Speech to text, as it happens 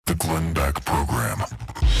The Glenn Beck Program.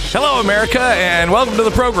 Hello, America, and welcome to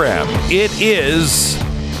the program. It is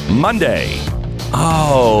Monday.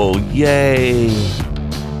 Oh, yay.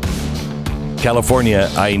 California,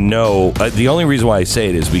 I know. The only reason why I say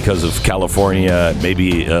it is because of California,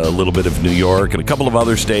 maybe a little bit of New York, and a couple of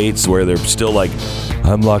other states where they're still like,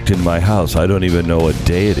 I'm locked in my house. I don't even know what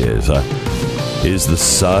day it is. Is the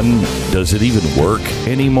sun, does it even work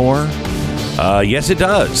anymore? Yes, it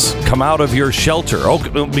does. Come out of your shelter.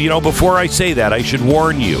 Oh, you know, before I say that, I should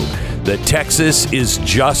warn you that Texas is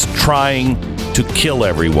just trying to kill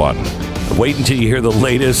everyone. Wait until you hear the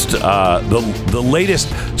latest, the latest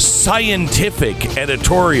scientific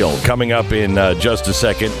editorial coming up in just a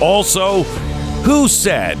second. Also, who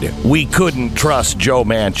said we couldn't trust Joe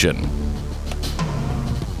Manchin?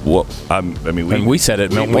 Well, we said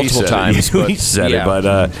it multiple times. We said it, but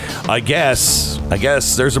I guess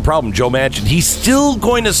there's a problem. Joe Manchin, he's still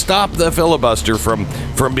going to stop the filibuster from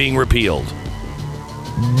being repealed,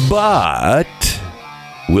 but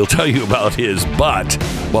we'll tell you about his butt.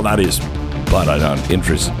 Well, not his butt. I'm not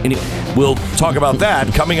interested. Anyway, we'll talk about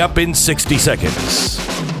that coming up in 60 seconds.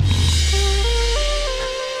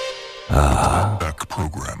 Beck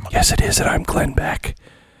Program. Yes, it is, and I'm Glenn Beck.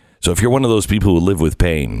 So if you're one of those people who live with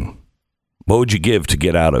pain, what would you give to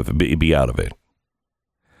get out of it, be out of it?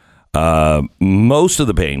 Most of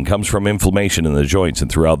the pain comes from inflammation in the joints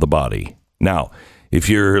and throughout the body. Now, if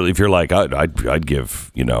you're like, I'd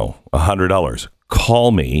give, $100.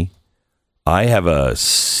 Call me. I have a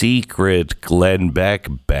secret Glenn Beck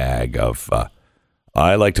bag of,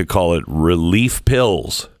 I like to call it relief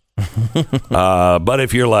pills. But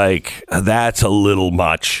if you're like, that's a little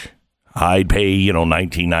much, I'd pay,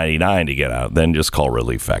 $19.99 to get out. Then just call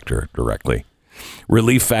Relief Factor directly.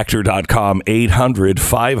 ReliefFactor.com,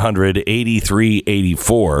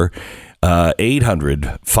 800-500-8384.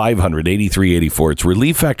 800-500-8384. It's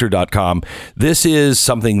ReliefFactor.com. This is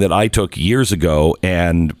something that I took years ago,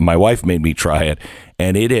 and my wife made me try it,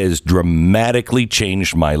 and it has dramatically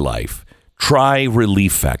changed my life. Try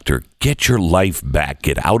Relief Factor. Get your life back.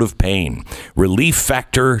 Get out of pain.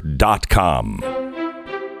 ReliefFactor.com.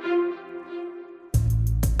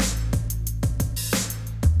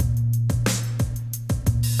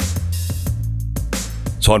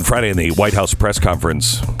 So on Friday in the White House press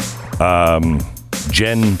conference,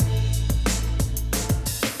 Jen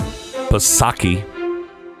Psaki.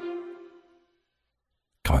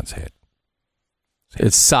 Come on, say it.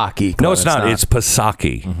 It's Psaki. No, it's not. It's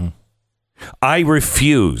Psaki. Mm-hmm. I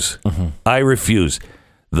refuse. Mm-hmm. I refuse.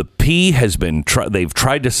 The P has been, they've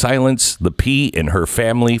tried to silence the P in her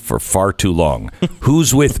family for far too long.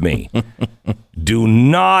 Who's with me? Do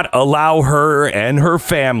not allow her and her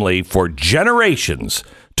family for generations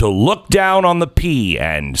to look down on the P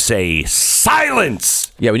and say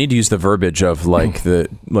silence. Yeah, we need to use the verbiage of like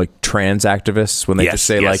trans activists when they just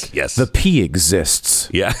say the P exists.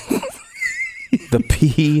 Yeah. The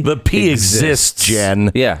P exists, Jen.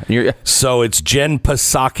 Yeah. So it's Jen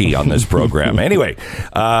Psaki on this program. Anyway,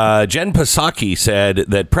 Jen Psaki said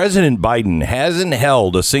that President Biden hasn't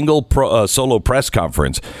held a single solo press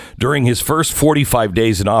conference during his first 45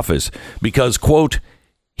 days in office because, quote,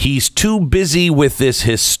 he's too busy with this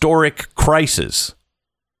historic crisis.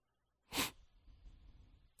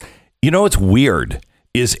 What's weird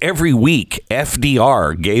is every week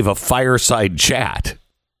FDR gave a fireside chat.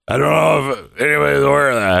 I don't know if anybody's aware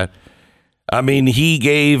of that. I mean, he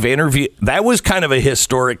gave interview. That was kind of a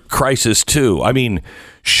historic crisis, too. I mean,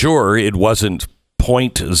 sure, it wasn't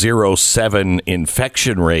 0.07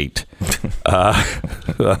 infection rate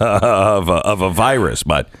of a virus,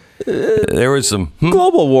 but there was some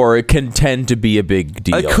global war. It can tend to be a big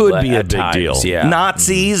deal. It could be a big times, deal. Yeah.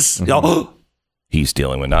 Nazis. Mm-hmm. Oh, he's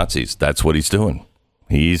dealing with Nazis. That's what he's doing.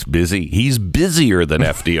 He's busy. He's busier than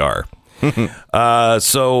FDR.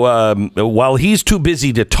 So while he's too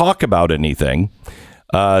busy to talk about anything,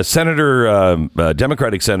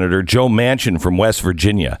 Democratic Senator Joe Manchin from West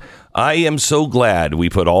Virginia, I am so glad we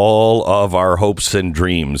put all of our hopes and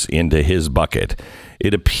dreams into his bucket.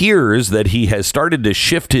 It appears that he has started to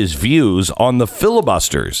shift his views on the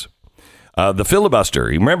filibusters. The filibuster.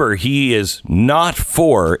 Remember, he is not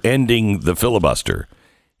for ending the filibuster.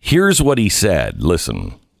 Here's what he said.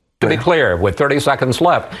 Listen. To be clear, with 30 seconds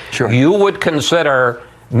left, sure, you would consider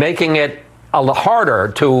making it a little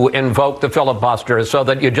harder to invoke the filibuster so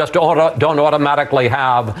that you just don't automatically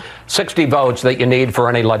have 60 votes that you need for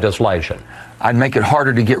any legislation. I'd make it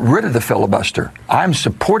harder to get rid of the filibuster. I'm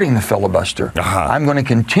supporting the filibuster. I'm going to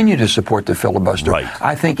continue to support the filibuster.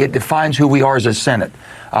 I think it defines who we are as a Senate.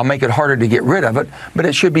 I'll make it harder to get rid of it, but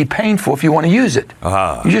it should be painful if you want to use it.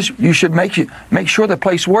 You should make sure the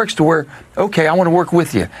place works to where, okay, I want to work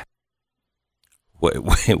with you.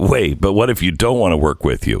 Wait, but what if you don't want to work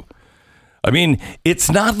with you? I mean,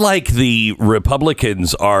 it's not like the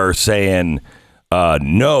Republicans are saying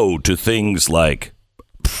no to things like,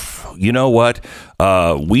 you know what,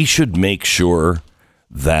 we should make sure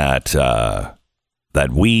that that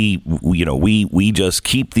we just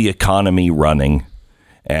keep the economy running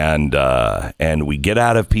and we get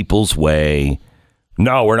out of people's way.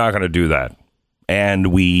 No, we're not going to do that. And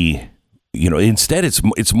instead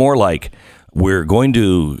it's more like we're going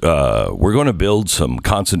to build some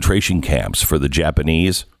concentration camps for the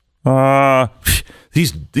Japanese.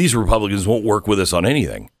 These Republicans won't work with us on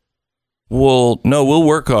anything. Well, no, we'll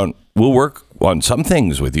work on some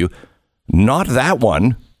things with you. Not that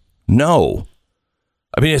one. No.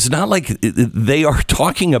 I mean, it's not like they are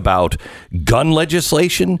talking about gun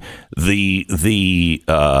legislation, the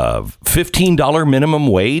 $15 minimum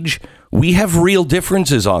wage. We have real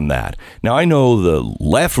differences on that. Now, I know the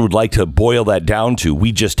left would like to boil that down to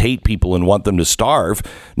we just hate people and want them to starve.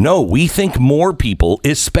 No, we think more people,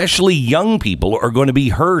 especially young people, are going to be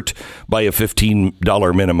hurt by a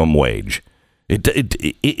 $15 minimum wage.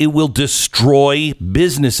 It will destroy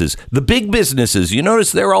businesses. The big businesses, you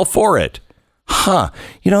notice they're all for it.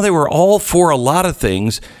 They were all for a lot of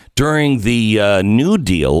things during the New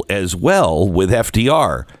Deal as well with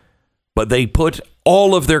FDR. But they put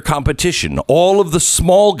all of their competition, all of the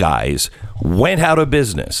small guys went out of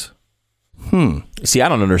business. See, I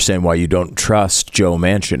don't understand why you don't trust Joe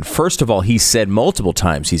Manchin. First of all, he said multiple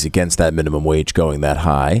times he's against that minimum wage going that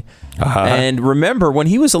high. And remember, when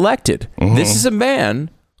he was elected, this is a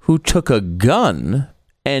man who took a gun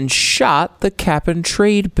and shot the cap and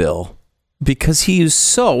trade bill because he is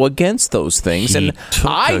so against those things. And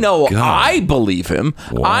I know I believe him.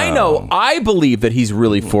 Wow. I believe that he's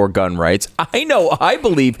really for gun rights. I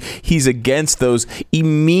believe he's against those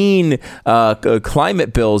mean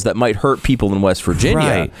climate bills that might hurt people in West Virginia.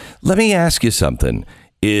 Right. Let me ask you something.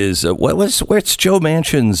 What's Joe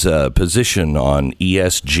Manchin's position on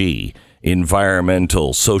ESG,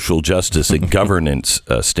 environmental, social justice, and governance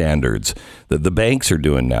standards that the banks are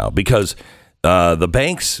doing now? Because the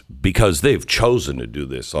banks, because they've chosen to do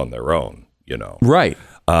this on their own, Right.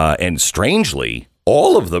 And strangely,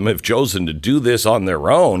 all of them have chosen to do this on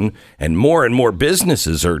their own, and more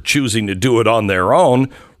businesses are choosing to do it on their own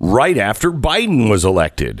right after Biden was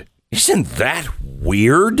elected. Isn't that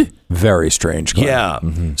weird? Very strange, Glenn. Yeah.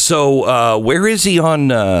 So where is he on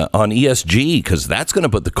ESG? Because that's going to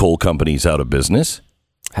put the coal companies out of business.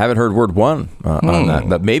 Haven't heard word one on that,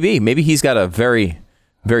 but maybe he's got a very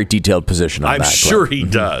detailed position on that. I'm sure he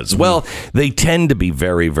does. Well, they tend to be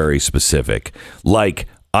very, very specific. Like,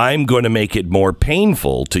 I'm going to make it more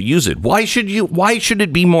painful to use it. Why should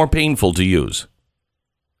it be more painful to use?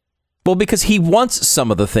 Well, because he wants some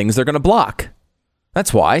of the things they're going to block.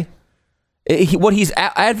 That's why. What he's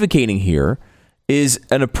advocating here is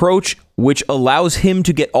an approach which allows him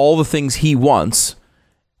to get all the things he wants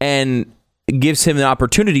and gives him an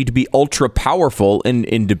opportunity to be ultra powerful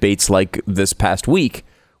in debates like this past week,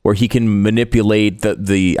 where he can manipulate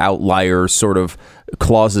the outlier sort of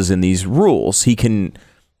clauses in these rules. He can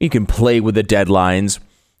play with the deadlines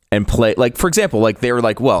and play, like, for example, like they were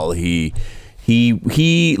like, well, he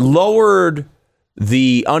lowered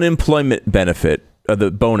the unemployment benefit, the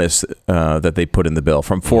bonus that they put in the bill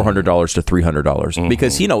from $400 to $300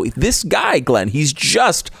 because this guy, Glenn, he's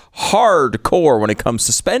just hardcore when it comes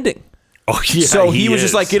to spending. Oh, yeah, so he was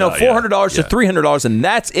just like, $400 to $300, and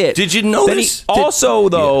that's it. Did you know this?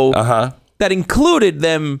 That included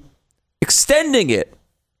them extending it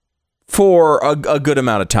for a good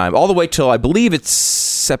amount of time, all the way till I believe it's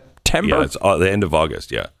September. Yeah, it's the end of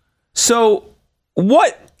August. Yeah. So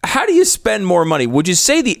how do you spend more money? Would you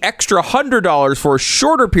say the extra $100 for a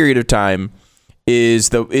shorter period of time is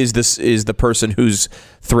the person who's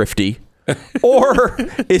thrifty? Or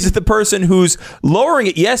is it the person who's lowering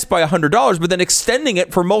it, yes, by $100, but then extending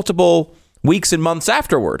it for multiple weeks and months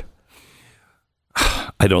afterward?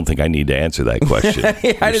 I don't think I need to answer that question. I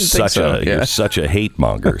didn't think so. You're such a hate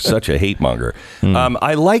monger.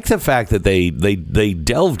 I like the fact that they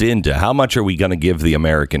delved into how much are we going to give the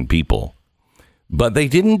American people, but they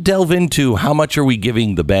didn't delve into how much are we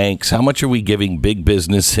giving the banks, how much are we giving big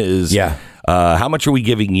businesses, how much are we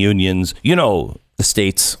giving unions, the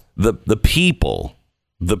states. The people,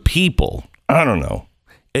 I don't know.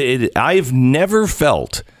 I've never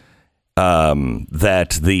felt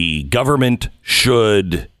that the government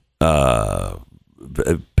should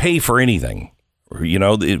pay for anything. You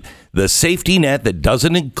know, the safety net that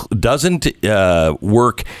doesn't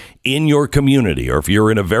work in your community, or if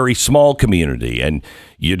you're in a very small community and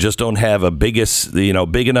you just don't have a big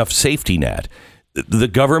enough safety net, the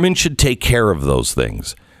government should take care of those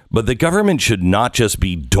things. But the government should not just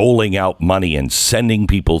be doling out money and sending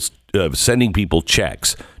people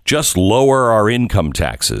checks. Just lower our income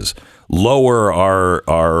taxes, lower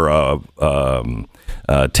our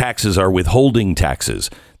taxes, our withholding taxes.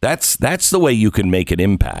 That's the way you can make an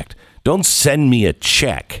impact. Don't send me a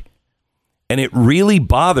check. And it really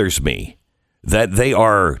bothers me that they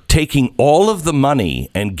are taking all of the money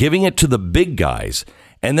and giving it to the big guys,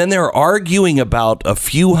 and then they're arguing about a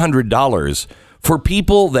few $100s for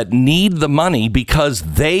people that need the money because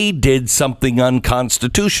they did something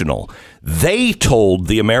unconstitutional. They told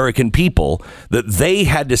the American people that they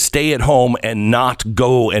had to stay at home and not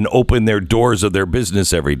go and open their doors of their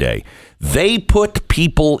business every day. They put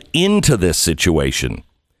people into this situation.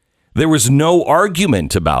 There was no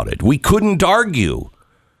argument about it. We couldn't argue.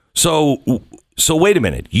 So wait a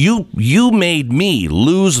minute. You made me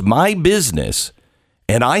lose my business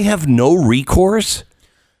and I have no recourse?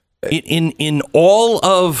 In all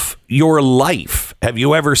of your life, have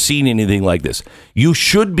you ever seen anything like this? You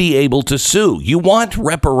should be able to sue. You want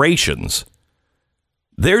reparations.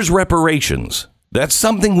 There's reparations. That's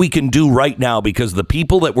something we can do right now because the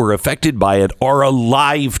people that were affected by it are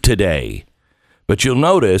alive today. But you'll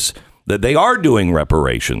notice that they are doing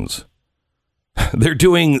reparations. They're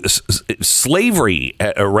doing slavery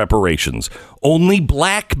reparations. Only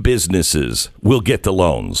black businesses will get the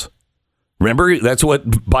loans. Remember, that's what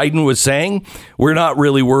Biden was saying. We're not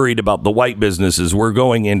really worried about the white businesses. We're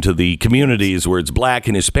going into the communities where it's black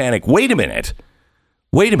and Hispanic. Wait a minute.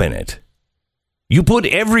 You put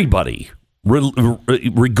everybody,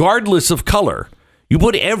 regardless of color, you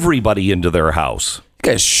put everybody into their house.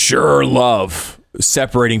 You guys sure love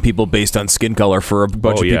separating people based on skin color for a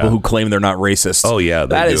bunch of people who claim they're not racist. Oh, yeah.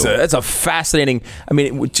 That's a fascinating. I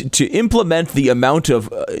mean, to implement the amount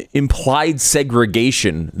of implied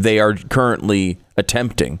segregation they are currently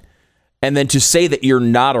attempting, and then to say that you're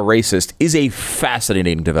not a racist is a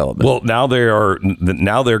fascinating development. Well, now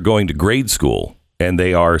they're going to grade school and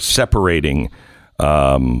they are separating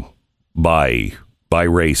by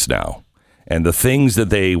race now. And the things that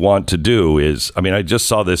they want to do is, I just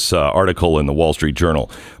saw this article in the Wall Street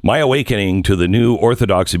Journal. My awakening to the new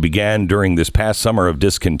orthodoxy began during this past summer of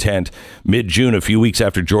discontent. Mid-June, a few weeks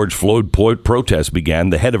after George Floyd protests began,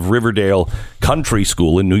 the head of Riverdale Country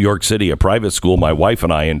School in New York City, a private school my wife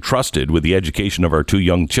and I entrusted with the education of our two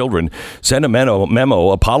young children, sent a memo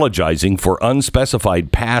apologizing for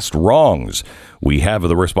unspecified past wrongs. We have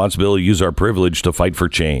the responsibility to use our privilege to fight for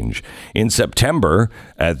change. In September,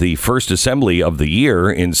 at the first assembly of the year,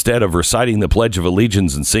 instead of reciting the Pledge of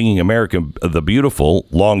Allegiance and singing America the Beautiful,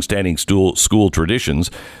 long-standing school traditions,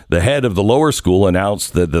 the head of the lower school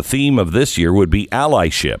announced that the theme of this year would be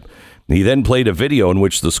allyship. He then played a video in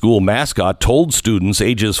which the school mascot told students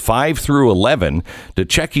ages 5 through 11 to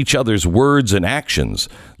check each other's words and actions.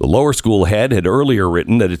 The lower school head had earlier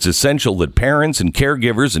written that it's essential that parents and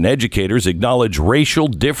caregivers and educators acknowledge racial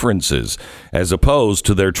differences as opposed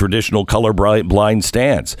to their traditional colorblind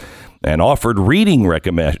stance, and offered reading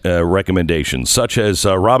recommendations such as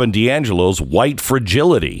Robin DiAngelo's White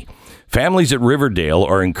Fragility. Families at Riverdale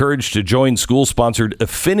are encouraged to join school-sponsored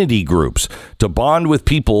affinity groups to bond with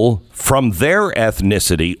people from their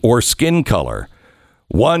ethnicity or skin color.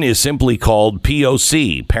 One is simply called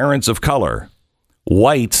POC, Parents of Color.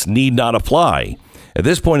 Whites need not apply. At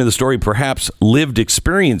this point in the story, perhaps lived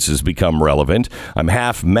experiences become relevant. I'm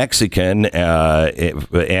half Mexican,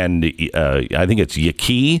 and I think it's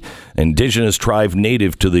Yaqui, indigenous tribe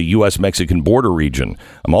native to the U.S.-Mexican border region.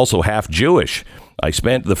 I'm also half Jewish. I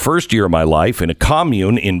spent the first year of my life in a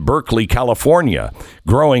commune in Berkeley, California.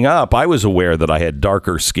 Growing up, I was aware that I had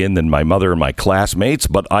darker skin than my mother and my classmates,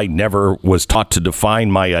 but I never was taught to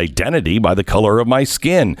define my identity by the color of my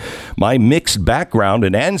skin. My mixed background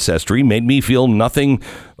and ancestry made me feel nothing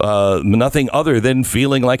other than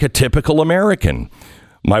feeling like a typical American.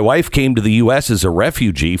 My wife came to the U.S. as a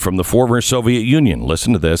refugee from the former Soviet Union.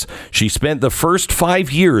 Listen to this. She spent the first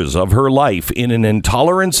 5 years of her life in an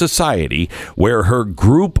intolerant society where her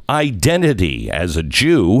group identity as a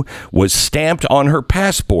Jew was stamped on her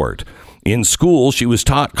passport. In school, she was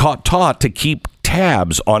taught to keep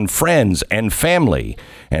tabs on friends and family.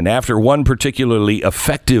 And after one particularly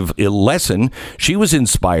effective lesson, she was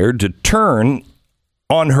inspired to turn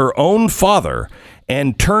on her own father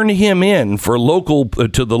and turn him in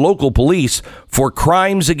to the local police for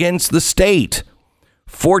crimes against the state.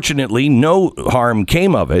 Fortunately, no harm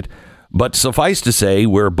came of it, but suffice to say,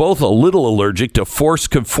 we're both a little allergic to forced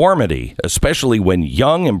conformity, especially when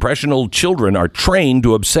young, impressionable children are trained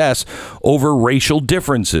to obsess over racial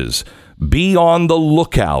differences. Be on the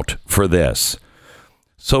lookout for this.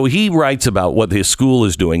 So he writes about what his school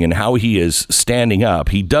is doing and how he is standing up.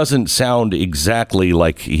 He doesn't sound exactly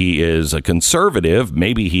like he is a conservative.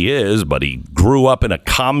 Maybe he is, but he grew up in a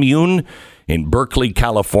commune in Berkeley,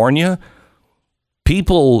 California.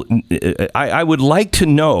 People, I would like to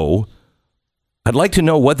know. I'd like to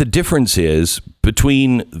know what the difference is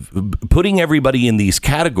between putting everybody in these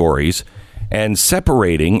categories and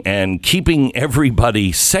separating and keeping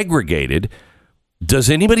everybody segregated.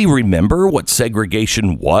 Does anybody remember what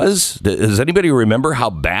segregation was? Does anybody remember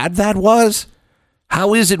how bad that was?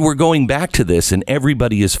 How is it we're going back to this and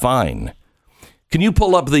everybody is fine? Can you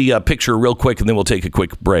pull up the picture real quick and then we'll take a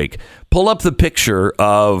quick break? Pull up the picture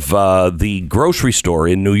of the grocery store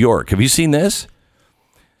in New York. Have you seen this?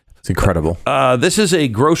 It's incredible. This is a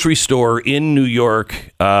grocery store in New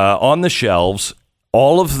York on the shelves.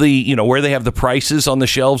 All of the, where they have the prices on the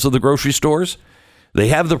shelves of the grocery stores. They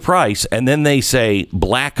have the price and then they say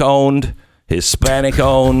black owned, Hispanic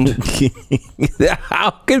owned.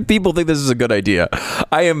 How can people think this is a good idea?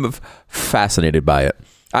 I am fascinated by it.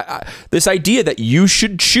 This idea that you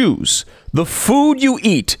should choose the food you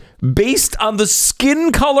eat based on the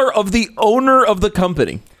skin color of the owner of the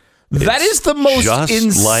company. That is the most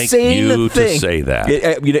insane like you thing. To say that.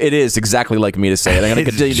 It is exactly like me to say it. I'm going to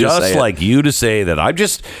continue to say it. Just like you to say that. I'm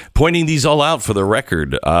just pointing these all out for the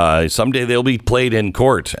record. Someday they'll be played in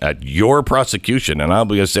court at your prosecution, and I'll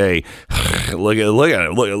be going to say, look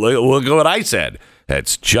at what I said.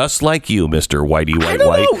 It's just like you, Mr. Whitey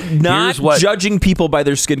White. Not judging people by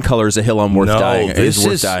their skin color is a hill I'm worth dying.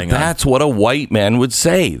 That's what a white man would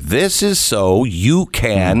say. This is so you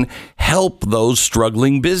can help those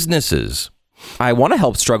struggling businesses. I want to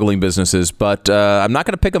help struggling businesses, but I'm not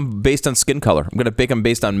going to pick them based on skin color. I'm going to pick them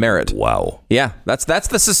based on merit. Wow. Yeah, that's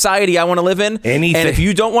the society I want to live in. And if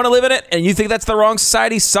you don't want to live in it and you think that's the wrong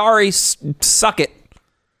society, sorry, suck it.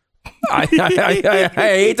 I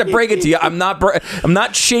hate to break it to you. I'm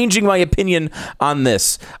not changing my opinion on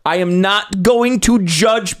this. I am not going to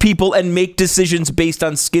judge people and make decisions based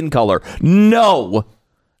on skin color. No,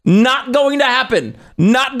 not going to happen.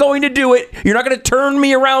 Not going to do it. You're not going to turn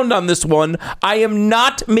me around on this one. I am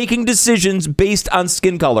not making decisions based on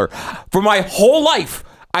skin color. For my whole life,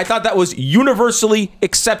 I thought that was universally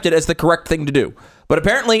accepted as the correct thing to do. But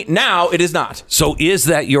apparently now it is not. So is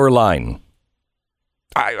that your line?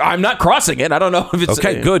 I'm not crossing it. I don't know if it's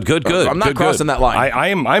okay. Good. I'm not crossing that line.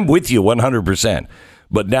 I'm with you 100%.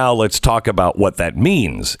 But now let's talk about what that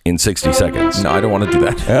means in 60 seconds. No, I don't want to do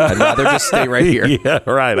that. I'd rather just stay right here. Yeah,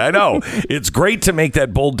 right. I know. It's great to make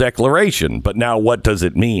that bold declaration, but now what does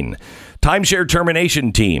it mean? Timeshare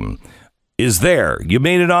termination team is there. You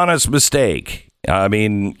made an honest mistake. I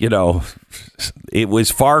mean, it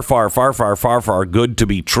was far good to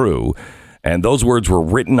be true. And those words were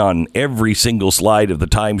written on every single slide of the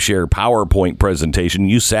timeshare PowerPoint presentation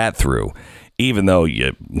you sat through. Even though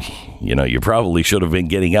you probably should have been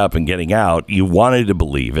getting up and getting out, you wanted to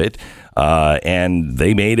believe it, and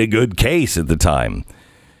they made a good case at the time.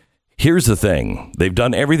 Here's the thing. They've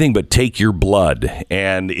done everything but take your blood,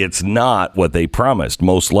 and it's not what they promised,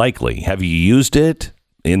 most likely. Have you used it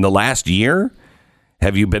in the last year?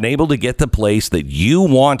 Have you been able to get the place that you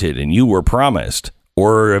wanted and you were promised?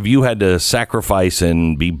 Or have you had to sacrifice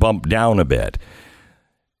and be bumped down a bit?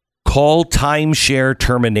 Call Timeshare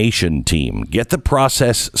Termination Team. Get the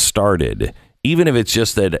process started. Even if it's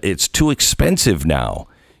just that it's too expensive now,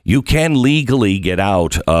 you can legally get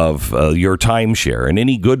out of your timeshare, and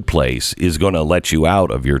any good place is going to let you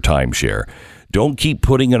out of your timeshare. Don't keep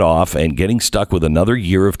putting it off and getting stuck with another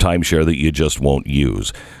year of timeshare that you just won't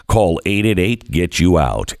use. Call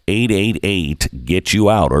 888-GET-YOU-OUT,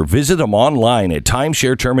 888-GET-YOU-OUT, or visit them online at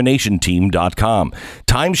timeshareterminationteam.com.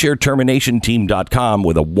 Timeshareterminationteam.com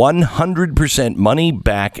with a 100%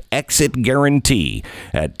 money-back exit guarantee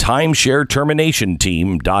at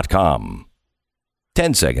timeshareterminationteam.com.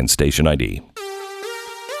 10 seconds, station ID.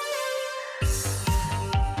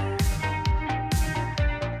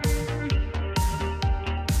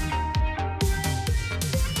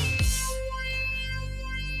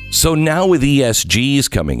 So now with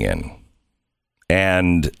ESGs coming in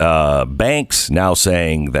and banks now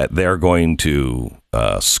saying that they're going to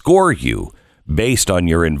score you based on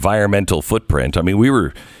your environmental footprint. I mean,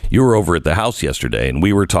 you were over at the house yesterday and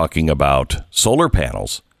we were talking about solar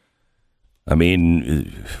panels. I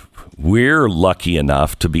mean, we're lucky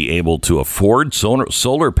enough to be able to afford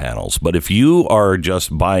solar panels. But if you are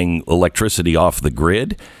just buying electricity off the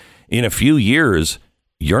grid, in a few years,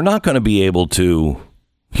 you're not going to be able to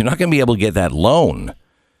get that loan.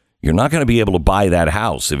 You're not going to be able to buy that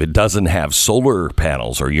house if it doesn't have solar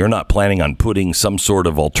panels, or you're not planning on putting some sort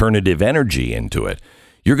of alternative energy into it.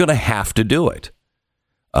 You're going to have to do it.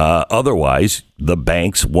 Otherwise, the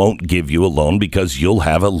banks won't give you a loan because you'll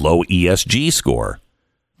have a low ESG score.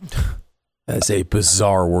 That's a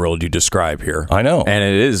bizarre world you describe here. I know. And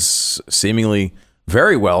it is seemingly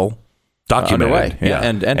very well documented. Underway. Yeah.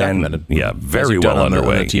 And documented. Yeah, very well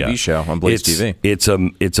underway. On the TV show on Blaze TV.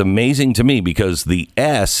 It's amazing to me because the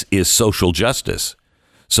S is social justice.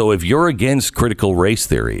 So if you're against critical race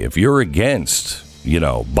theory, if you're against,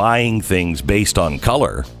 buying things based on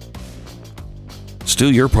color,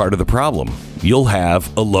 Stu, you're part of the problem. You'll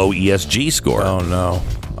have a low ESG score. Oh, no.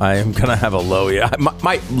 I am going to have a low.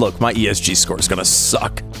 My ESG score is going to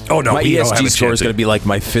suck. Oh, no. My ESG score is going to be like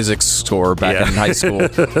my physics score back in high school.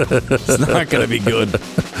 It's not going to be good.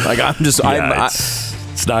 Like, it's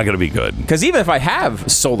not going to be good. Because even if I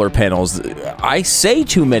have solar panels, I say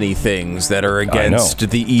too many things that are against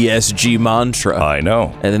the ESG mantra. I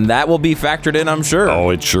know. And then that will be factored in, I'm sure.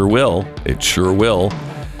 Oh, it sure will. It sure will.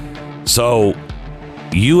 So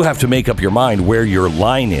you have to make up your mind where your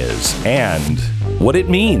line is and what it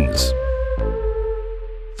means.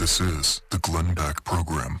 This is the Glenn Beck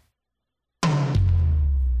Program.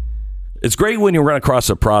 It's great when you run across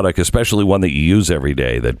a product, especially one that you use every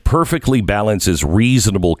day, that perfectly balances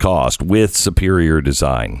reasonable cost with superior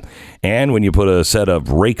design. And when you put a set of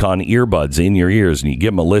Raycon earbuds in your ears and you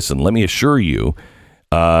give them a listen, let me assure you,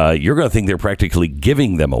 you're going to think they're practically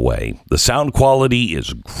giving them away. The sound quality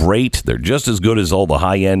is great. They're just as good as all the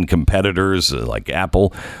high-end competitors like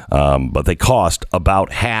Apple, but they cost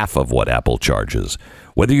about half of what Apple charges.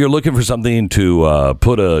 Whether you're looking for something to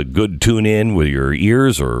put a good tune in with your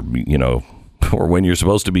ears, or or when you're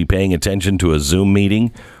supposed to be paying attention to a Zoom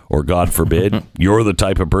meeting, or God forbid, you're the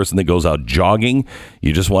type of person that goes out jogging,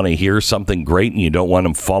 you just want to hear something great and you don't want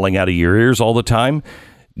them falling out of your ears all the time,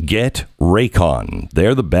 get Raycon.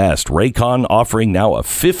 They're the best. Raycon offering now a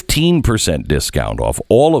 15% discount off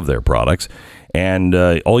all of their products. And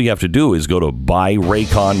all you have to do is go to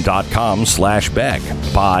buyraycon.com/Beck.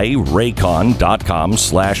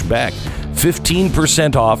 Buyraycon.com/Beck.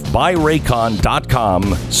 15% off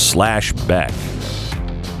buyraycon.com/Beck.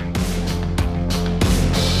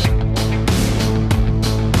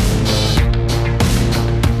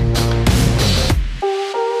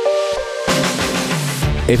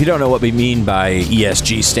 If you don't know what we mean by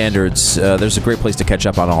ESG standards, there's a great place to catch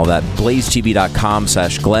up on all that.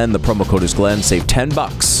 BlazeTV.com/Glenn. The promo code is Glenn. Save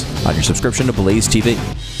 $10 on your subscription to Blaze TV.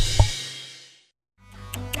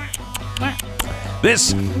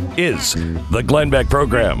 This is the Glenn Beck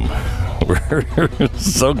Program. We're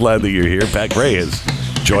so glad that you're here. Pat Gray has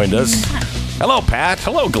joined us. Hello, Pat.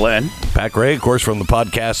 Hello, Glenn. Pat Gray, of course, from the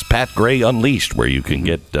podcast Pat Gray Unleashed, where you can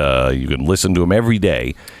listen to him every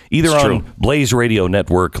day, either on Blaze Radio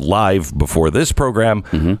Network live before this program.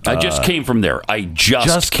 Mm-hmm. I just came from there. I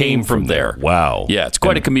just came from there. Wow. Yeah, it's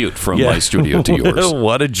quite a commute from my studio to yours.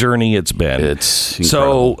 What a journey it's been. It's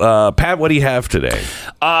incredible. So, Pat, what do you have today?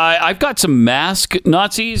 I've got some mask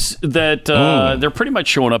Nazis that they're pretty much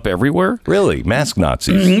showing up everywhere. Really? Mask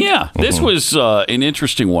Nazis? Yeah. This was an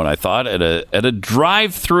interesting one, I thought, at a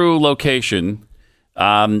drive-through location.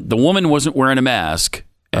 The woman wasn't wearing a mask.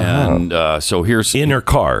 And so here's... In her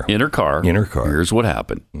car. Here's what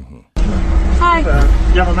happened. Mm-hmm. Hi. You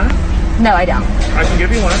have a mask? No, I don't. I can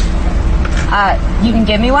give you one. You can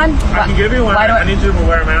give me one? I can give you one. I need you to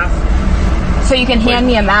wear a mask. So you can hand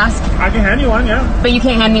me a mask? I can hand you one, yeah. But you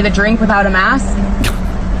can't hand me the drink without a mask?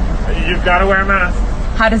 You've got to wear a mask.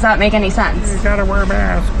 How does that make any sense? You got to wear a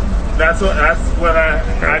mask. That's what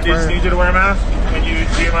I just need you to wear a mask. Do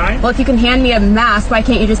you mind? Well, if you can hand me a mask, why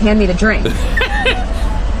can't you just hand me the drink?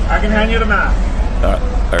 I can hand you the mask.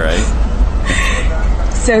 All right.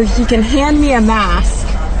 So he can hand me a mask,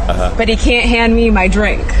 but he can't hand me my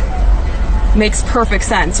drink. Makes perfect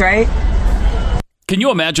sense, right? Can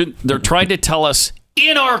you imagine? They're trying to tell us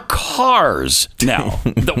in our cars now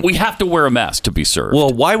that we have to wear a mask to be served.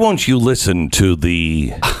 Well, why won't you listen to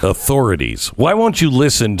the authorities? Why won't you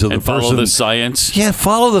listen to the person? Follow the science? Yeah,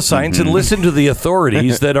 follow the science and listen to the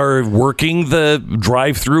authorities that are working the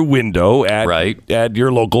drive-through window at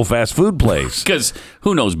your local fast food place. Because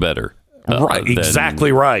who knows better? Right,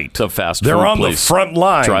 exactly right. The fast They're food on place the front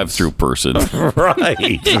line. Drive-through person.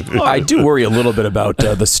 Right. I do worry a little bit about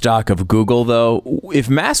the stock of Google, though. If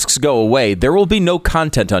masks go away, there will be no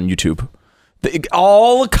content on YouTube.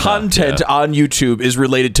 All content on YouTube is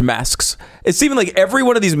related to masks. It's even like every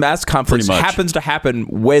one of these mask conflicts happens to happen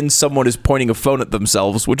when someone is pointing a phone at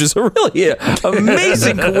themselves, which is a really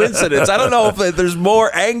amazing coincidence. I don't know if there's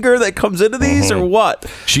more anger that comes into these or what.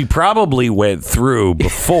 She probably went through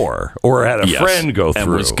before or had a friend go through.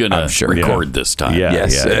 And was going to record this time.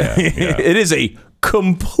 Yes. It is a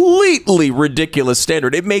completely ridiculous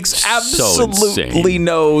standard. It makes absolutely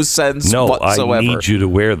no sense whatsoever. I need you to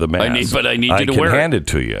wear the mask. I need you to wear it. I can hand it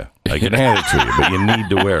to you. I can hand it to you, but you need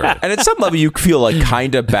to wear it. And at some level, you feel like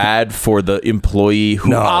kind of bad for the employee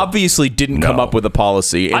who obviously didn't come up with a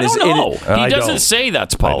policy. I don't know. He doesn't say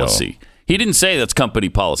that's policy. He didn't say that's company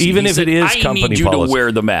policy. Even if it is company policy. I need you to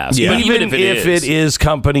wear the mask. Yeah. Even if it is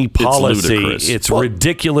company policy, it's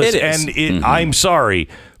ridiculous. And I'm sorry,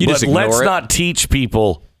 but let's not teach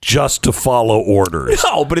people just to follow orders.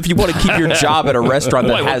 No, but if you want to keep your job at a restaurant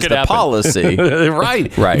that has the policy.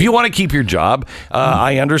 Right. If you want to keep your job,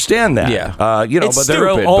 I understand that. Yeah. But there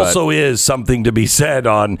also is something to be said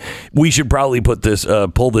on, we should probably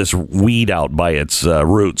pull this weed out by its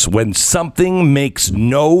roots. When something makes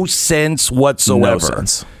no sense whatsoever,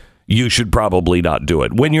 you should probably not do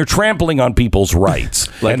it. When you're trampling on people's rights,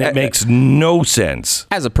 and it makes no sense.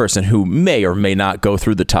 As a person who may or may not go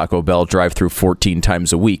through the Taco Bell drive-thru 14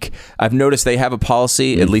 times a week, I've noticed they have a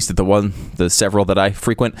policy, at least at the several that I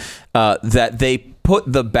frequent, that they put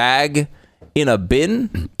the bag in a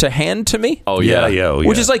bin to hand to me. Oh, yeah.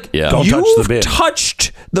 Which is like, Don't you've touch the bin.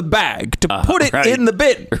 touched the bag to put it in the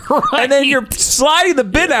bin. And then you're sliding the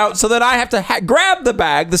bin out so that I have to grab the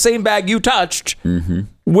bag, the same bag you touched,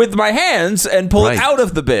 with my hands and pull it out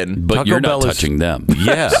of the bin. But you're not touching them.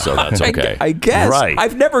 Yeah. So that's okay. I guess. Right.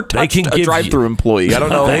 I've never touched a drive-thru employee. I don't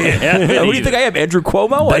know. Who do you think I am? Andrew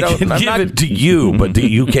Cuomo? They can give it to you, but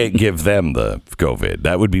you can't give them the COVID.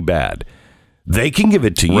 That would be bad. They can give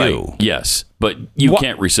it to you. Yes, but you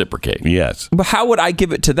can't reciprocate. Yes. But how would I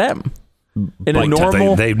give it to them? In a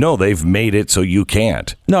normal... They've made it so you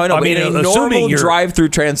can't. No, I mean, in a normal drive-through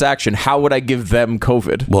transaction, how would I give them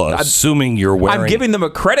COVID? Well, assuming you're wearing... I'm giving them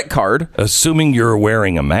a credit card. Assuming you're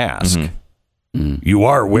wearing a mask. You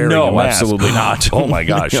are wearing a mask. Absolutely not. Oh my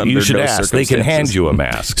gosh, you should ask. They can hand you a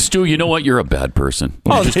mask. Stu, you know what? You're a bad person.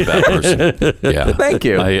 You're just a bad person. Yeah. Thank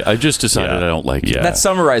you. I just decided I don't like you. That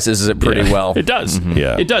summarizes it pretty well. It does.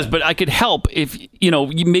 It does. But I could help if,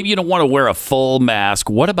 maybe you don't want to wear a full mask.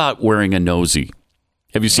 What about wearing a nosy?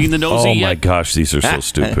 Have you seen the nosy yet? Oh my gosh, these are so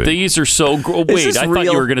stupid. These are so wait, I thought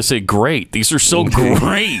you were going to say great. These are so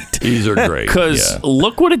great. These are great. Because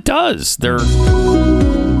look what it does. They're...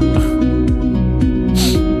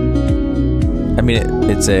 I mean,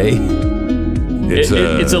 it's a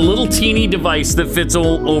little teeny device that fits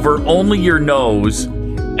over only your nose,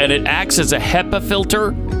 and it acts as a HEPA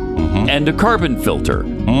filter and a carbon filter.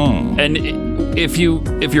 And if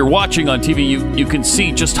you're watching on TV, you can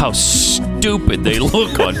see just how stupid they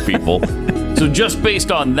look on people. So just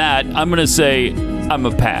based on that, I'm going to say I'm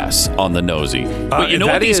a pass on the nosy. But you know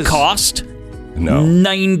what these cost? No.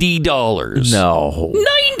 $90. No.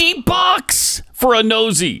 $90 for a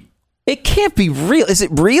nosy. It can't be real. Is it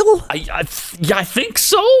real? I think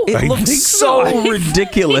so. It looks so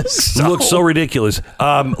ridiculous. It looks so ridiculous.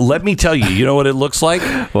 Let me tell you, you know what it looks like?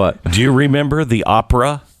 What? Do you remember the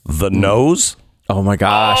opera, The Nose? Oh my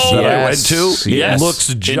gosh. That I went to? Yes. It looks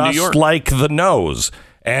just like The Nose.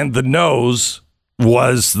 And The Nose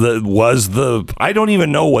was the I don't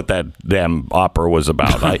even know what that damn opera was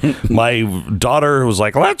about. My daughter was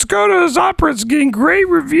like, let's go to this opera, it's getting great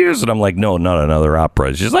reviews, and I'm like, no, not another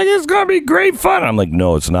opera. She's like, it's gonna be great fun. I'm like,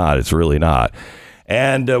 no, it's not, it's really not.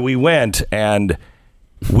 And we went, and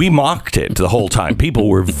we mocked it the whole time. People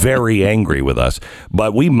were very angry with us,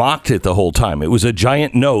 but we mocked it the whole time. It was a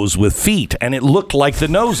giant nose with feet, and it looked like the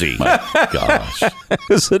nosy. My gosh.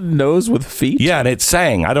 It's a nose with feet? Yeah, and it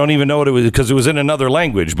sang. I don't even know what it was, because it was in another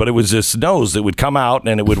language, but it was this nose that would come out,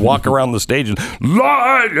 and it would walk around the stage and,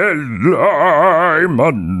 lie,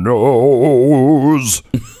 my nose.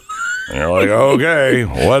 And you're like, okay,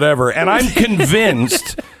 whatever. And I'm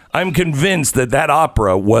convinced that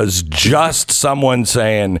opera was just someone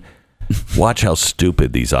saying, watch how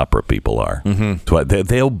stupid these opera people are.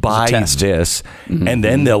 They'll buy this, and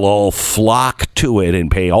then they'll all flock to it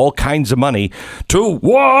and pay all kinds of money to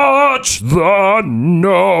watch the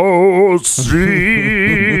nose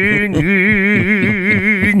singing.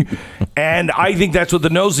 And I think that's what the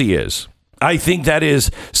nosy is. I think that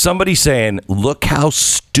is somebody saying, look how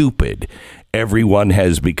stupid everyone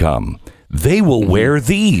has become. They will wear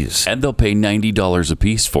these. And they'll pay $90 a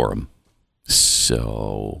piece for them.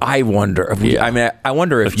 So I wonder. I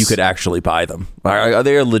wonder if you could actually buy them. Are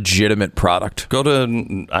they a legitimate product? Go to.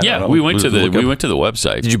 We went to the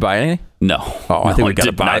website. Did you buy any? No. Oh, I think we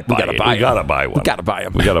gotta buy. We gotta buy. We gotta buy one. We gotta buy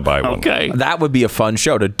them. We gotta buy one. Okay. That would be a fun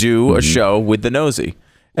show to do a show with the nosy.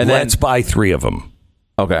 And let's buy 3 of them.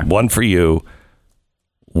 Okay. One for you.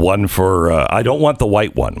 One for. I don't want the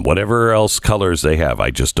white one. Whatever else colors they have,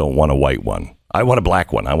 I just don't want a white one. I want a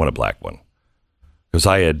black one. Because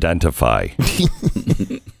I identify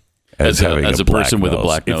as a person with a nose.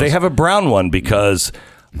 black nose. If they have a brown one, because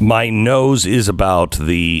my nose is about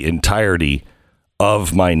the entirety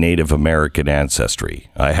of my Native American ancestry.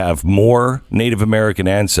 I have more Native American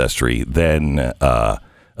ancestry than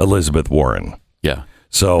Elizabeth Warren. Yeah.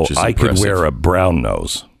 So I could wear a brown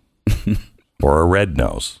nose or a red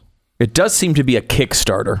nose. It does seem to be a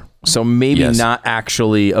Kickstarter, so maybe not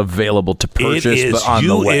actually available to purchase, but on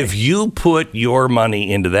the way. If you put your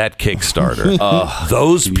money into that Kickstarter,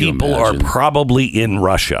 those people are probably in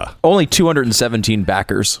Russia. Only 217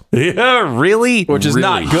 backers. Yeah, really? Which is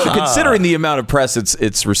not good. Considering the amount of press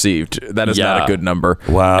it's received, that is not a good number.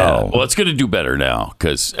 Wow. Well, it's going to do better now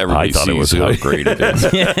because everybody sees how great it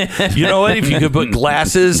is. You know what? If you could put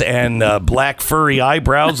glasses and black furry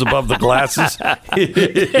eyebrows above the glasses.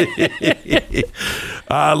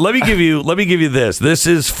 Let me give you this. This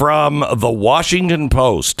is from the Washington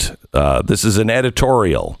Post. This is an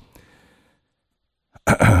editorial.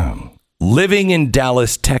 Living in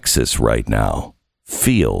Dallas, Texas right now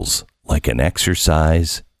feels like an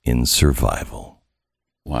exercise in survival.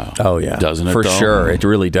 Wow. Oh, yeah. Doesn't it, For though? sure. It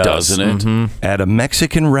really does. Doesn't it? Mm-hmm. At a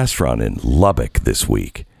Mexican restaurant in Lubbock this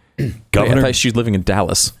week, I thought she's living in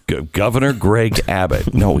Dallas. Governor Greg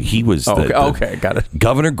Abbott. No, he was. Okay, got it.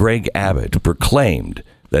 Governor Greg Abbott proclaimed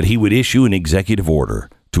that he would issue an executive order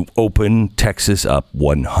to open Texas up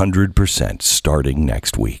 100% starting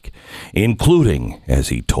next week, including, as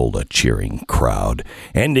he told a cheering crowd,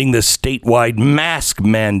 ending the statewide mask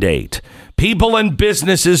mandate. People and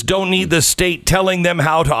businesses don't need the state telling them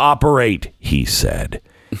how to operate, he said.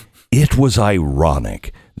 It was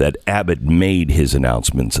ironic that Abbott made his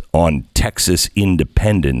announcements on Texas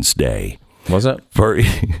Independence Day. Was it?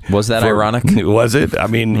 Was that ironic? Was it? I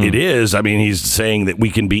mean, it is. I mean, he's saying that we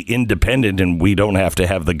can be independent and we don't have to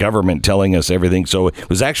have the government telling us everything. So it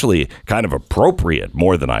was actually kind of appropriate,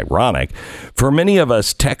 more than ironic. For many of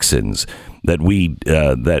us Texans, what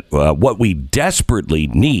we desperately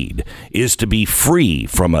need is to be free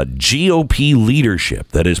from a GOP leadership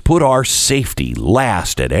that has put our safety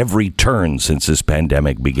last at every turn since this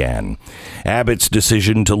pandemic began. Abbott's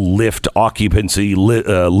decision to lift occupancy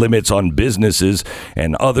limits on businesses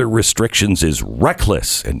and other restrictions is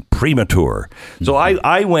reckless and premature. So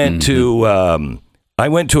I went to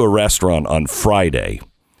a restaurant on Friday,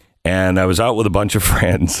 and I was out with a bunch of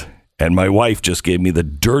friends. And my wife just gave me the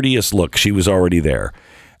dirtiest look. She was already there.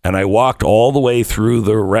 And I walked all the way through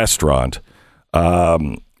the restaurant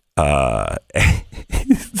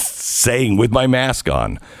saying with my mask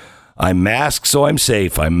on, I'm masked so I'm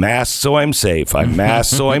safe. I'm masked so I'm safe. I'm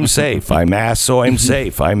masked so I'm safe. I'm masked so I'm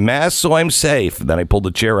safe. I'm masked so I'm safe. Then I pulled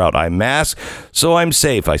the chair out. I'm masked so I'm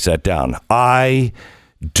safe. I sat down. I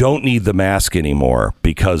don't need the mask anymore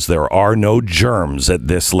because there are no germs at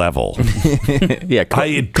this level. Yeah, it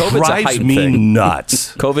COVID's drives a height me thing.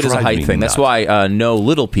 nuts. COVID is a height thing. That's why no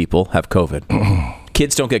little people have COVID.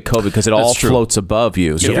 Kids don't get COVID because it all floats above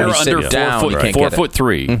you. So if you're when you under sit down, you can't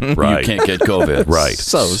 4'3", right. you can't get COVID. Right.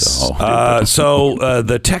 So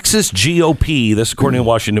the Texas GOP, this according to the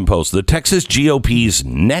Washington Post, the Texas GOP's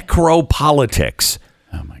necropolitics,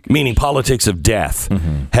 meaning politics of death,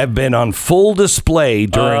 have been on full display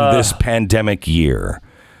during this pandemic year.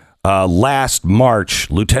 Last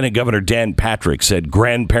March, Lieutenant Governor Dan Patrick said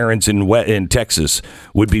grandparents in Texas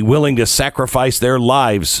would be willing to sacrifice their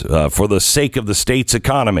lives for the sake of the state's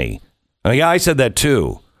economy. Yeah, I said that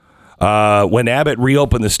too. When Abbott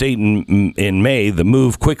reopened the state in May, the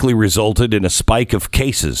move quickly resulted in a spike of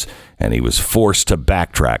cases, and he was forced to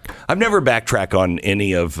backtrack. I've never backtracked on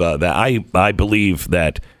any of that. I believe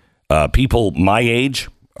that people my age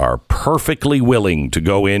are perfectly willing to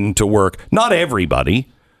go into work. Not everybody,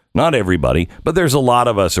 but there's a lot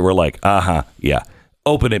of us who are like, yeah,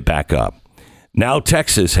 open it back up. Now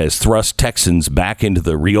Texas has thrust Texans back into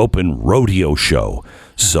the reopened rodeo show.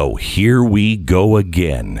 So here we go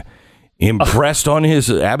again.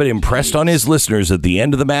 Abbott impressed on his listeners that the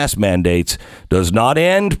end of the mask mandates does not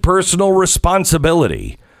end personal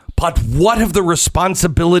responsibility. But what of the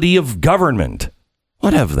responsibility of government?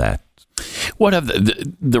 What of that? What of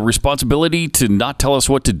the responsibility to not tell us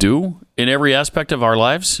what to do in every aspect of our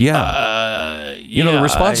lives? Yeah. the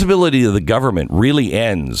responsibility of the government really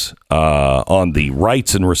ends on the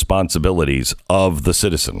rights and responsibilities of the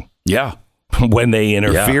citizen. Yeah. When they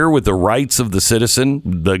interfere with the rights of the citizen,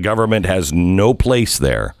 the government has no place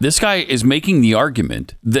there. This guy is making the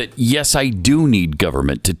argument that, yes, I do need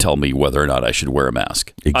government to tell me whether or not I should wear a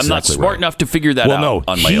mask. Exactly. I'm not smart enough to figure that out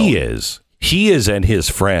on my own. He is and his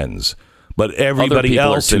friends. But everybody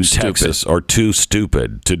else in Texas are too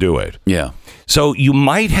stupid to do it. Yeah. So you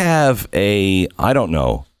might have an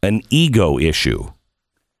ego issue.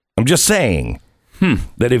 I'm just saying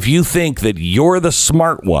that if you think that you're the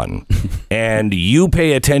smart one and you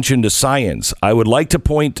pay attention to science, I would like to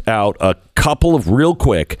point out a couple of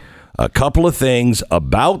things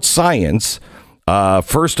about science.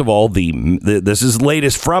 First of all, this is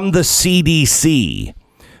latest from the CDC.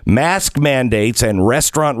 Mask mandates and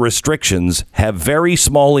restaurant restrictions have very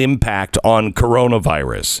small impact on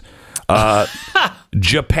coronavirus.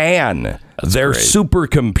 Japan, their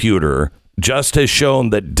supercomputer, just has shown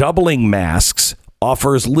that doubling masks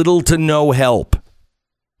offers little to no help.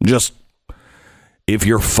 Just, if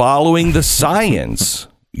you're following the science,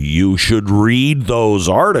 you should read those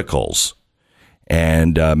articles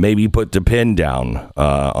and maybe put the pen down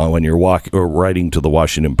when you're writing to the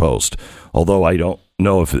Washington Post. Although I don't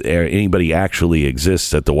know if anybody actually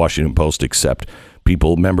exists at the Washington Post except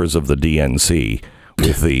members of the DNC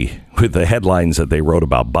with the headlines that they wrote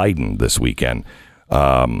about Biden this weekend.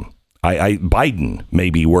 Biden may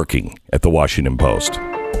be working at the Washington Post.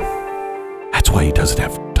 That's why he doesn't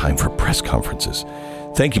have time for press conferences.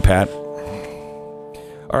 Thank you, Pat.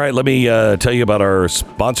 All right, let me tell you about our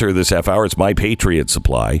sponsor this half hour. It's My Patriot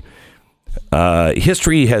Supply.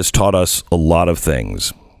 History has taught us a lot of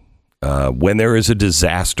things. When there is a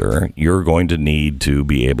disaster, you're going to need to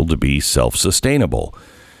be able to be self-sustainable.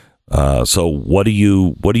 So what do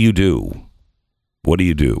you do? What do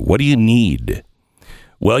you need?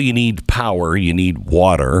 Well, you need power, you need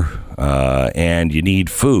water, and you need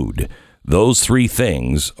food. Those three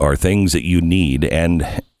things are things that you need,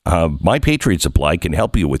 and My Patriot Supply can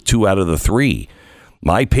help you with 2 out of the 3.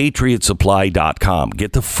 MyPatriotSupply.com.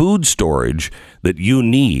 Get the food storage that you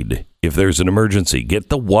need if there's an emergency. Get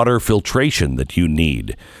the water filtration that you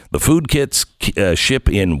need. The food kits ship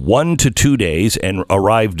in 1 to 2 days and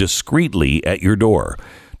arrive discreetly at your door.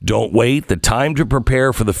 Don't wait. The time to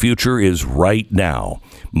prepare for the future is right now.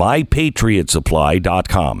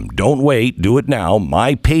 MyPatriotSupply.com. Don't wait. Do it now.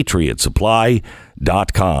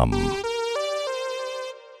 MyPatriotSupply.com.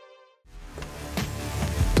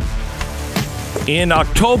 In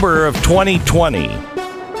October of 2020,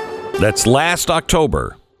 that's last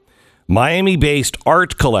October, Miami-based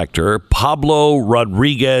art collector Pablo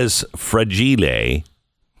Rodriguez Fragile,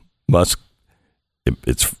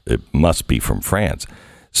 it must be from France,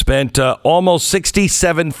 spent almost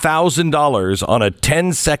 $67,000 on a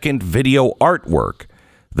 10-second video artwork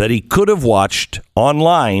that he could have watched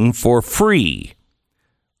online for free.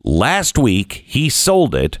 Last week, he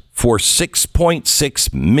sold it for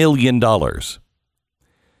 $6.6 million.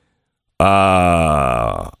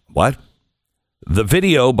 What? The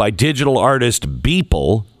video by digital artist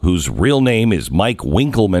Beeple, whose real name is Mike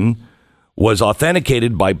Winkleman, was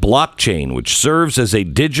authenticated by blockchain, which serves as a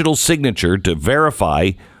digital signature to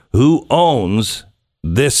verify who owns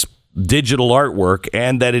this digital artwork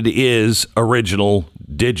and that it is original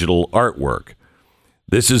digital artwork.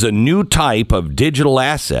 This is a new type of digital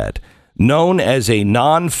asset known as a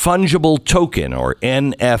non-fungible token, or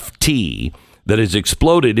NFT, that has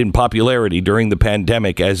exploded in popularity during the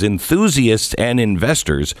pandemic as enthusiasts and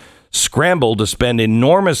investors scramble to spend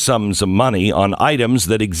enormous sums of money on items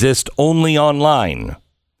that exist only online.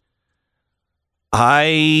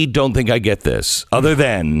 I don't think I get this, other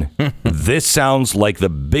than this sounds like the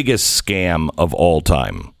biggest scam of all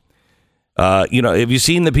time. Have you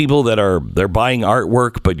seen the people that they're buying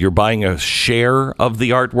artwork, but you're buying a share of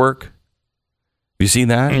the artwork? You seen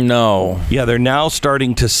that? No. Yeah, they're now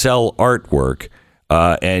starting to sell artwork,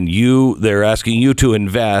 and they're asking you to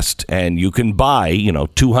invest, and you can buy,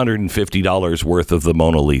 $250 worth of the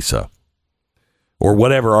Mona Lisa or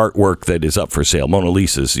whatever artwork that is up for sale. Mona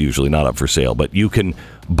Lisa is usually not up for sale, but you can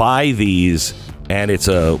buy these, and it's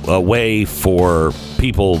a way for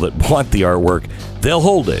people that want the artwork. They'll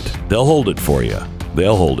hold it. They'll hold it for you.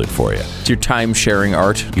 It's your time-sharing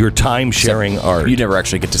art. Art. You never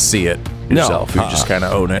actually get to see it yourself. You just kind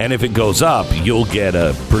of own it. And if it goes up, you'll get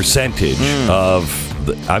a percentage of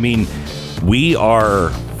we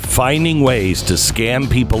are finding ways to scam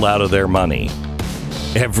people out of their money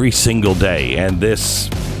every single day. And this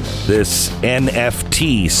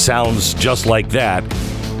NFT sounds just like that.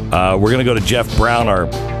 We're going to go to Jeff Brown,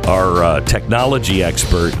 our technology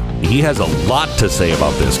expert, He has a lot to say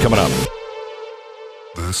about this coming up.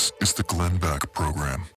 This is the Glenn Beck Program.